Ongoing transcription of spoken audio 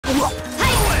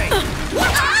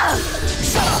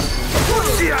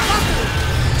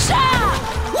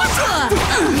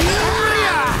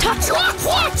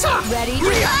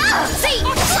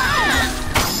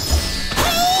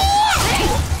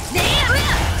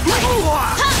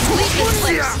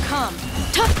Come.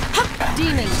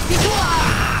 Demon.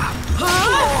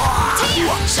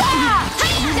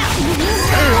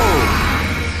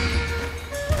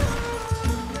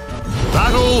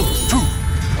 Battle 2.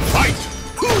 Fight!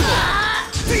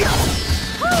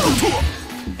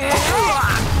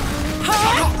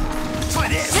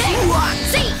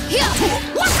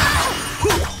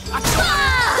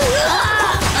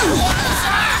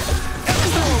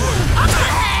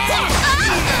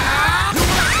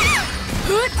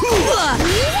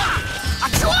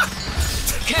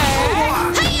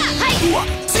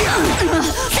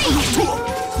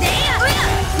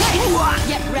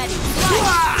 Get ready.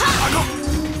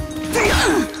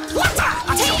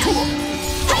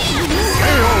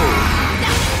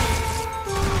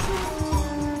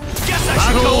 Guess I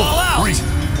should go all out. 3.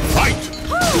 Fight!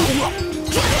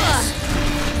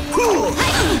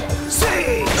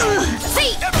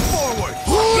 Ever forward.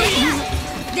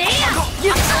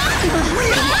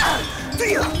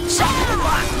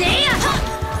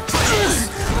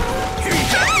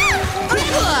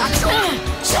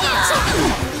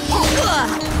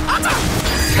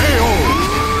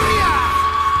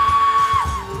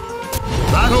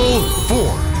 Battle 4.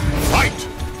 Fight!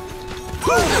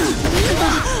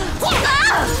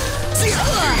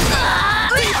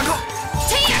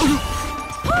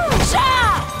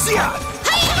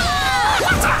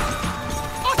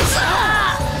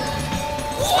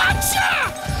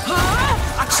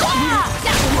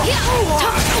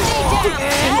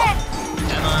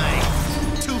 Am I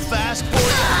too fast for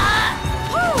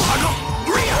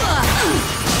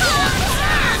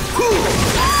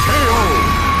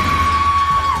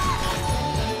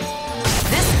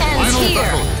This ends Final here.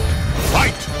 battle.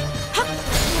 Fight!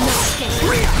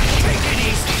 Take it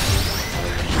easy.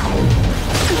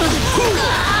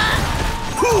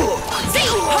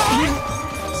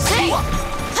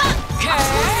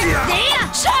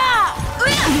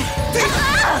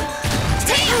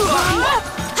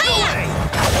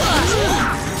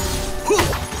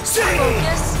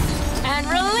 Focus and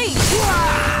release.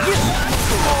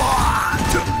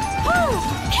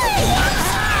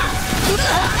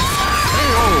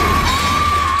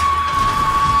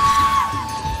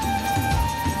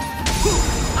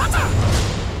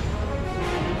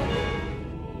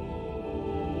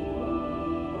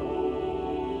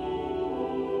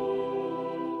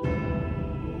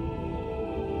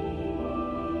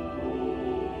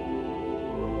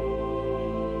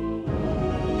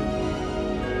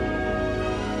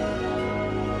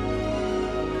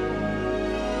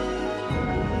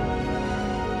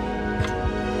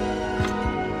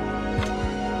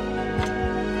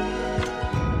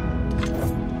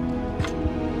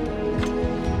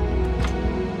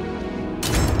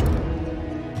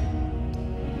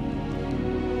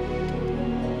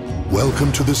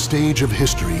 Welcome to the stage of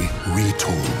history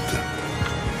retold.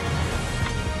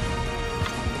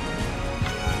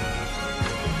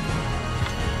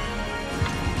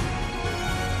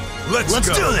 Let's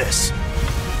go. do this.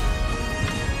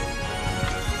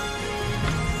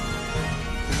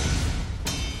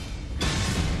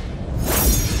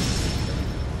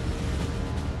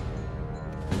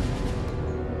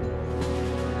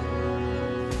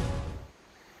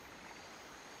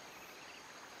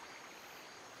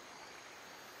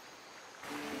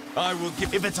 I will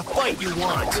give. If it's a fight you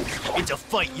want, it's a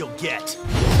fight you'll get.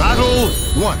 Battle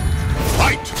 1.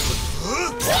 Fight!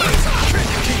 Can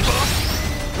you keep up?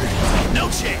 No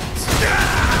chance.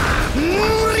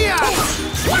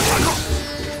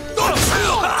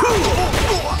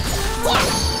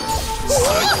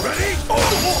 Ready?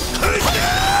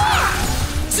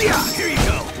 Here you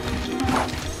go.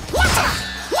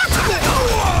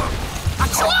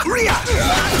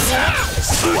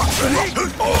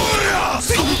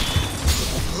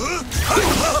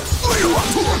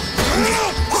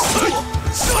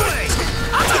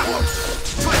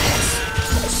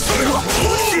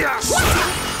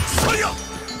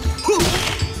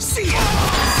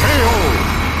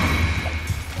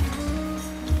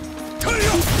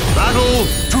 Battle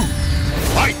 2.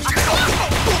 Fight!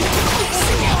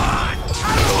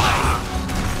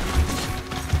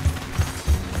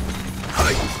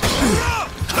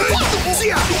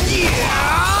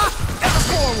 Ever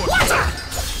forward!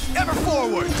 Ever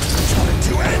forward! Trying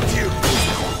to end you!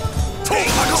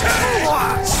 Take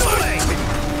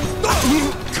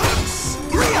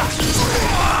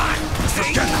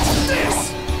this!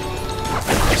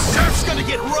 This surf's gonna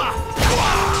get rough!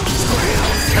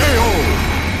 KO!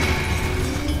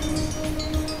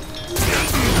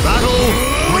 Battle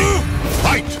 3.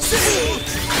 Fight!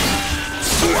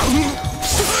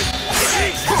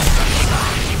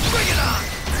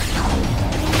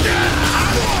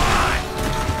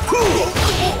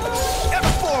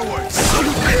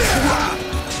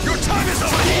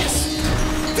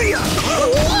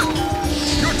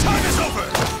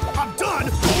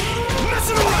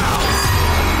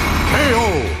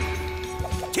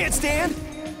 Can't stand.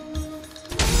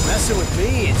 Messing with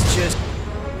me, it's just...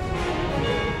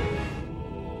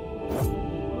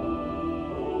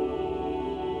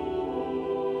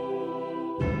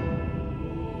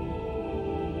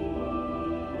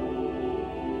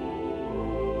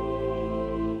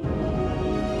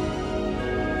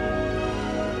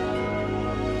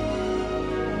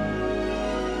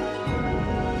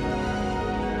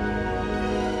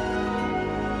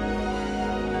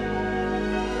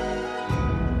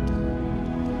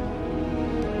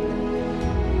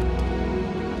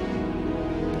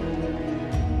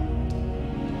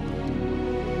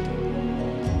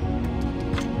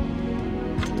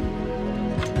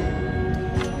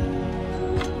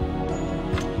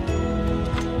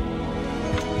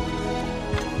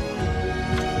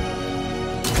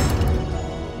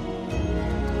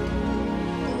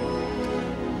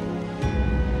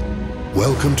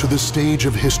 Welcome to the stage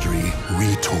of history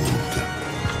retold.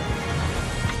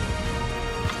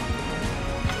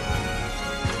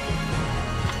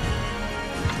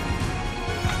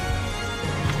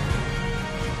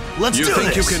 Let's do this! You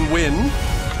think you can win?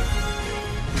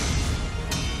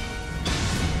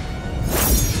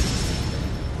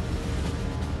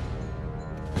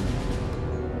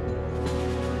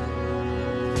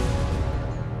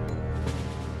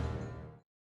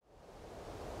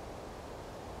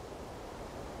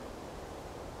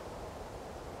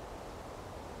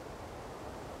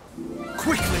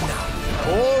 Quickly now!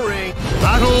 Boring!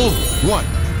 Battle 1.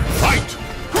 Fight!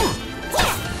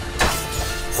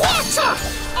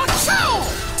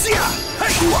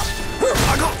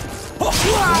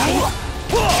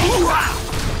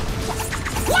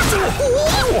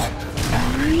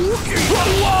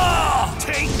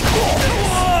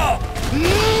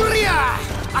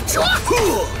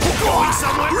 Going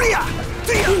somewhere!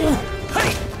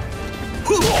 Hey!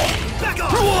 Back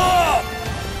off!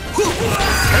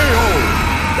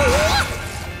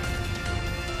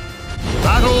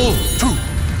 Battle 2.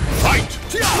 Fight!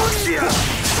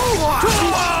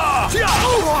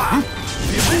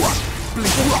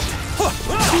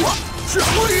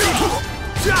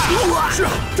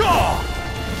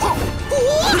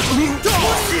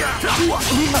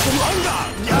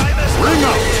 Ring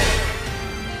up!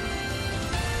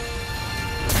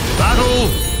 Battle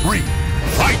 3.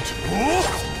 Fight!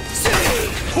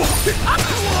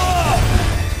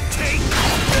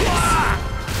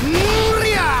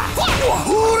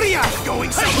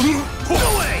 Going somewhere! No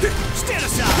way! Stand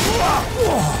aside!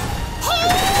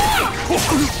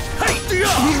 Hey!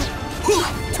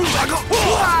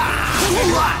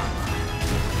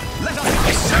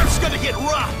 This surf's gonna get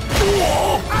rough!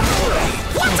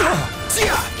 What?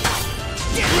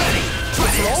 Get ready! Try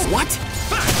this! What?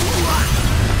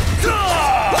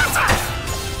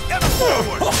 Ever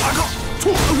forward!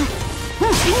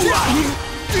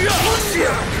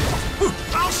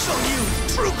 I'll show you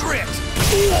true grit!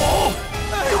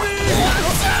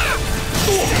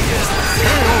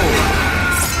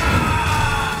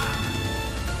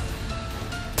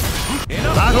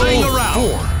 Battle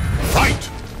 4. Fight!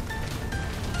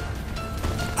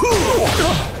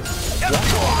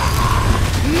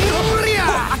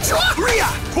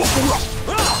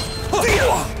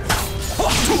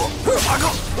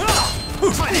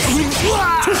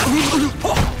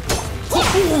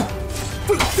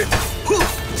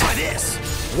 Try this!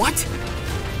 What?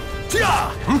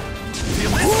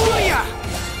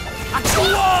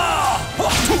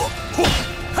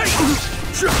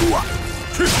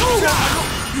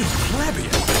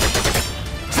 Plebeian!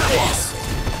 Try this!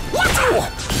 What?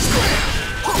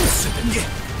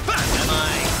 Am I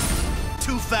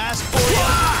too fast for you?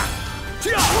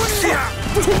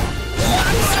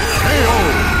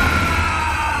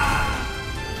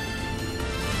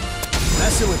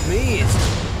 Messing with me is...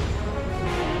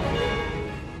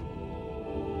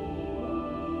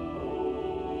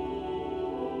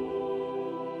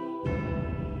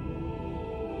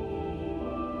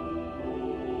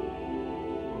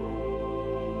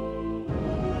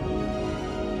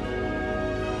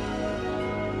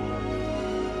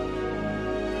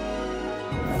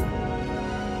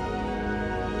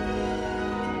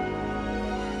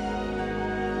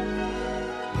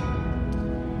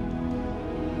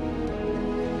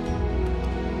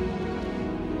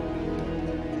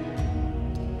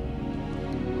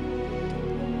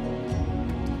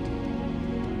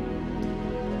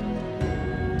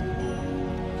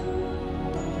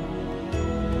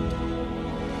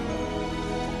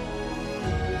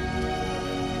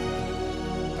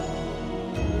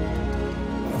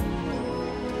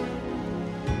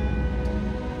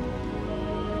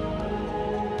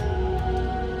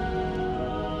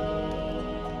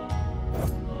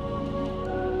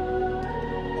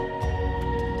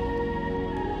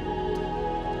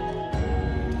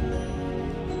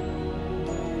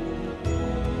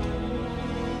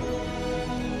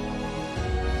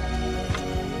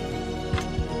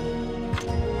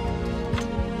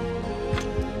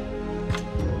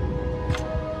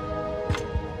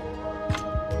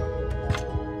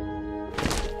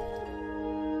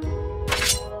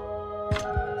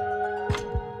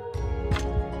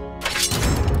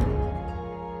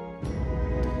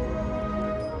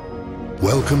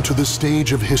 Welcome to the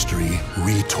stage of history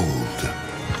retold.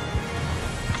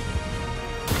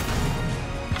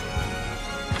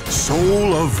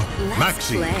 Soul of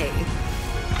Maxi. Play.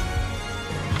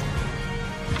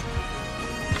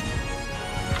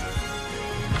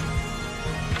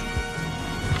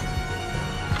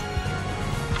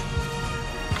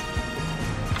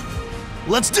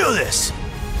 Let's do this!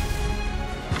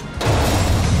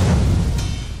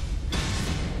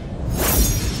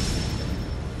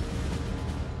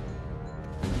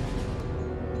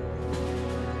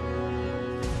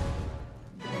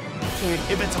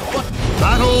 If it's a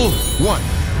Battle 1.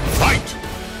 Fight!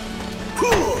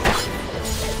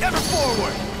 Ever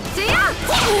forward!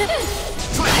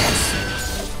 Try this!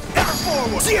 Ever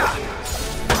forward!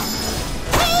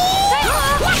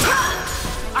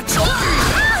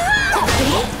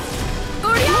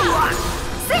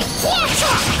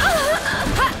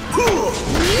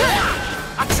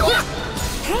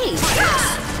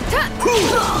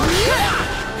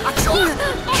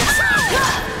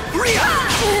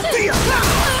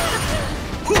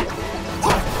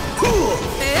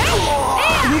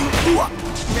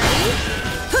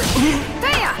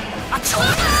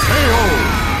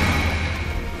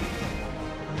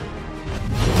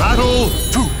 Battle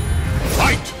 2.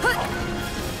 Fight!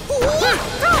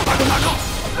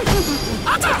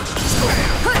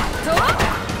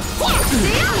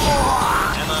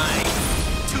 Am I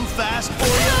too fast for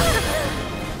you?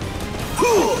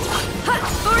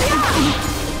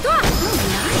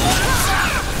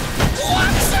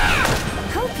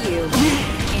 Hope you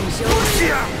enjoy.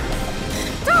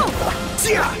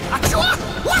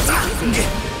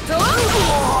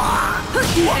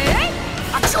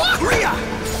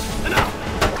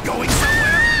 Going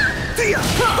somewhere?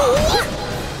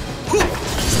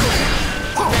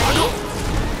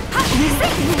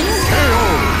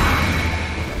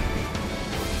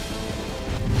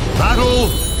 Battle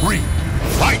 3.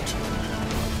 Fight!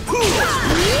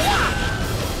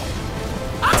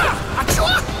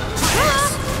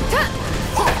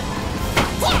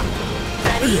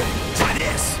 Try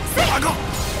this!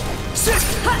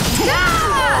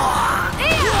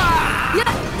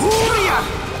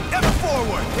 Ever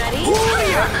forward! Ready?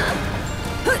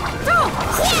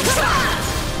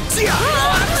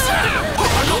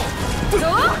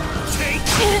 Take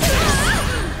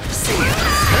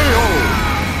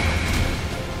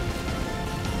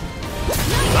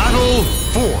Battle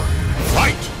 4.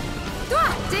 Fight!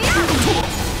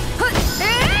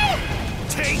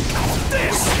 Take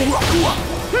this!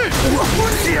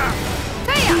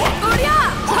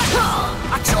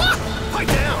 Pipe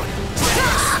down!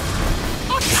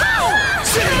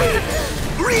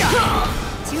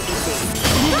 Too easy.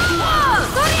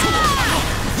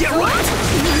 Yeah, right!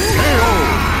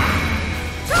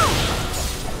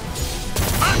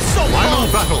 I'm so Final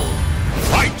battle.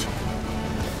 Fight!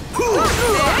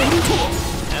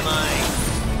 Am I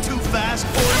too fast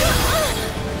for you?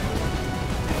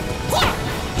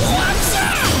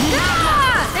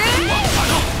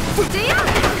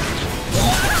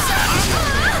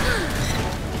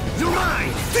 You're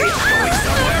mine! Going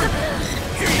somewhere!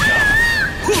 Here you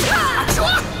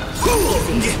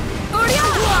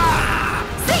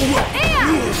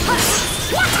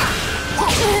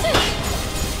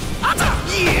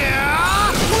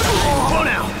Yeah! Go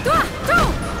now!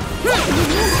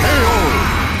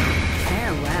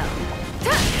 Farewell.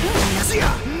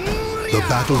 The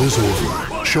battle is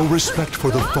over. Show respect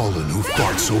for the fallen who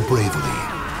fought so bravely.